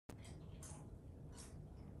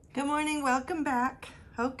Good morning, welcome back.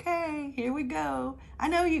 Okay, here we go. I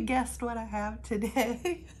know you guessed what I have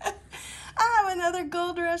today. I have another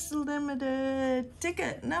Gold Rush Limited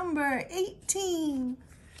ticket number 18.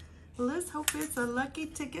 Let's hope it's a lucky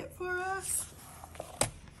ticket for us.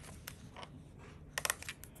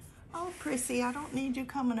 Oh, Prissy, I don't need you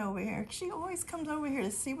coming over here. She always comes over here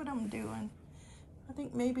to see what I'm doing. I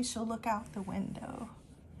think maybe she'll look out the window.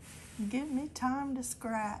 Give me time to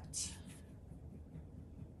scratch.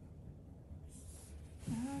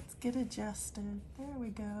 Let's get adjusted. There we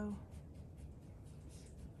go.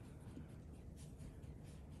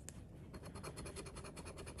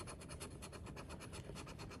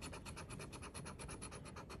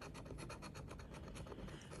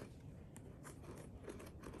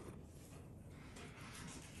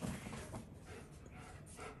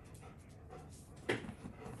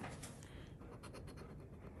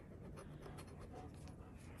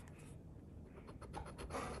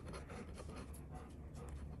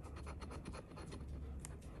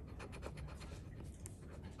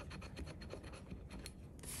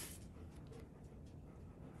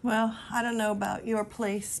 Well, I don't know about your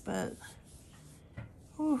place, but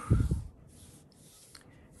whew.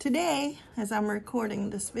 Today, as I'm recording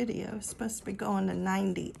this video, it's supposed to be going to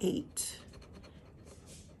 98.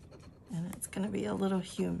 And it's going to be a little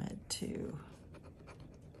humid too.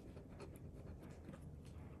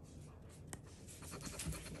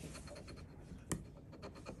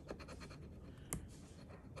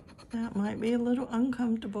 That might be a little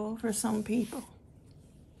uncomfortable for some people.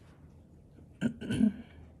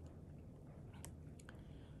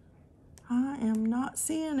 I am not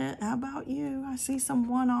seeing it. How about you? I see some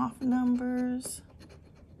one-off numbers.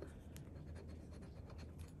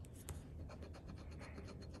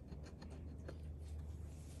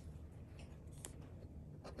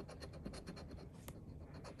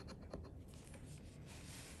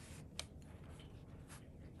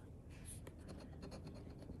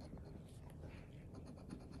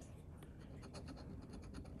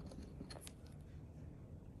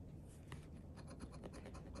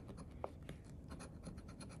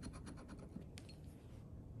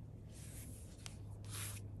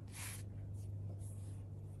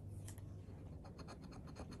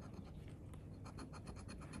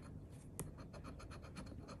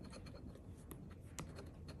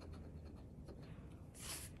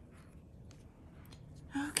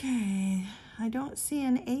 Okay, I don't see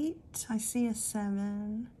an 8, I see a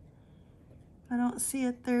 7. I don't see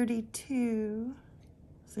a 32,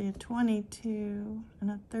 I see a 22 and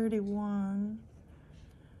a 31.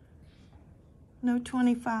 No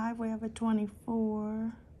 25, we have a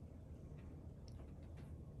 24.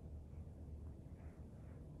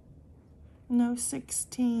 No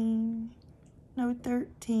 16, no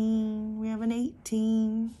 13, we have an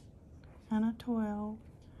 18 and a 12.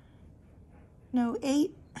 No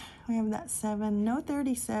 8, we have that 7. No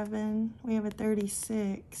 37, we have a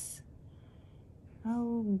 36.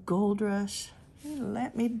 Oh, Gold Rush, you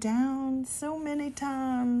let me down so many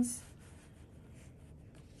times.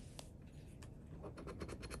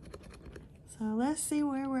 So let's see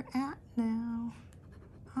where we're at now.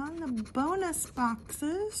 On the bonus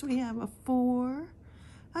boxes, we have a 4,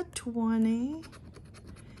 a 20,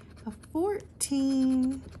 a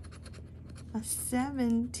 14, a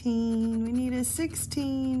 17, we need a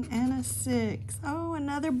 16 and a 6. Oh,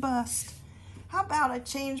 another bust. How about I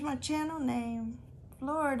change my channel name?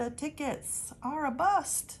 Florida tickets are a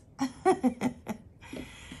bust.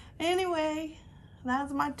 Anyway,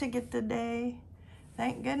 that's my ticket today.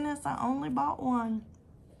 Thank goodness I only bought one.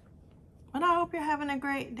 But I hope you're having a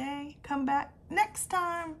great day. Come back next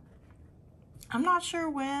time. I'm not sure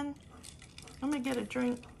when. Let me get a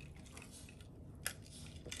drink.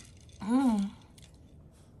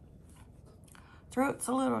 Throat's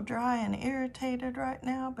a little dry and irritated right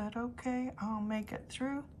now, but okay, I'll make it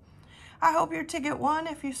through. I hope your ticket won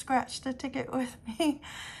if you scratched a ticket with me.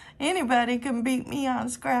 Anybody can beat me on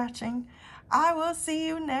scratching. I will see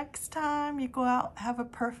you next time. You go out, have a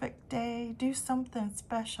perfect day, do something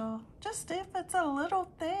special. Just if it's a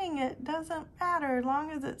little thing, it doesn't matter as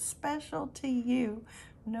long as it's special to you.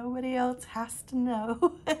 Nobody else has to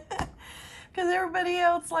know. Because everybody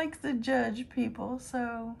else likes to judge people.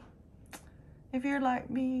 So if you're like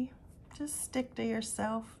me, just stick to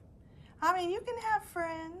yourself. I mean, you can have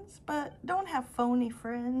friends, but don't have phony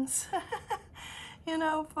friends. You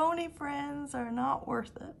know, phony friends are not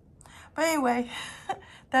worth it. But anyway,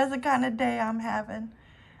 that's the kind of day I'm having.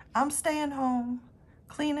 I'm staying home,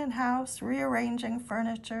 cleaning house, rearranging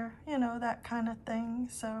furniture, you know, that kind of thing.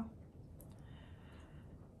 So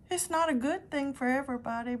It's not a good thing for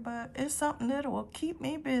everybody, but it's something that will keep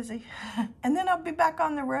me busy. And then I'll be back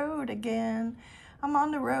on the road again. I'm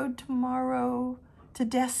on the road tomorrow to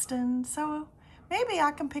Destin, so maybe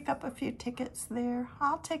I can pick up a few tickets there.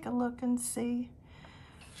 I'll take a look and see.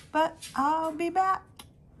 But I'll be back.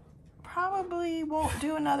 Probably won't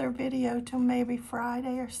do another video till maybe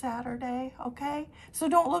Friday or Saturday, okay? So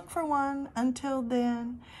don't look for one until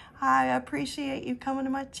then. I appreciate you coming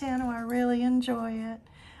to my channel. I really enjoy it.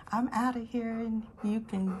 I'm out of here, and you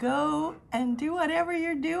can go and do whatever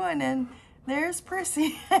you're doing. And there's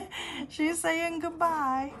Prissy. She's saying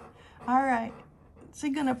goodbye. All right.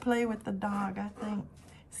 She's going to play with the dog, I think.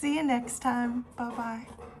 See you next time. Bye-bye.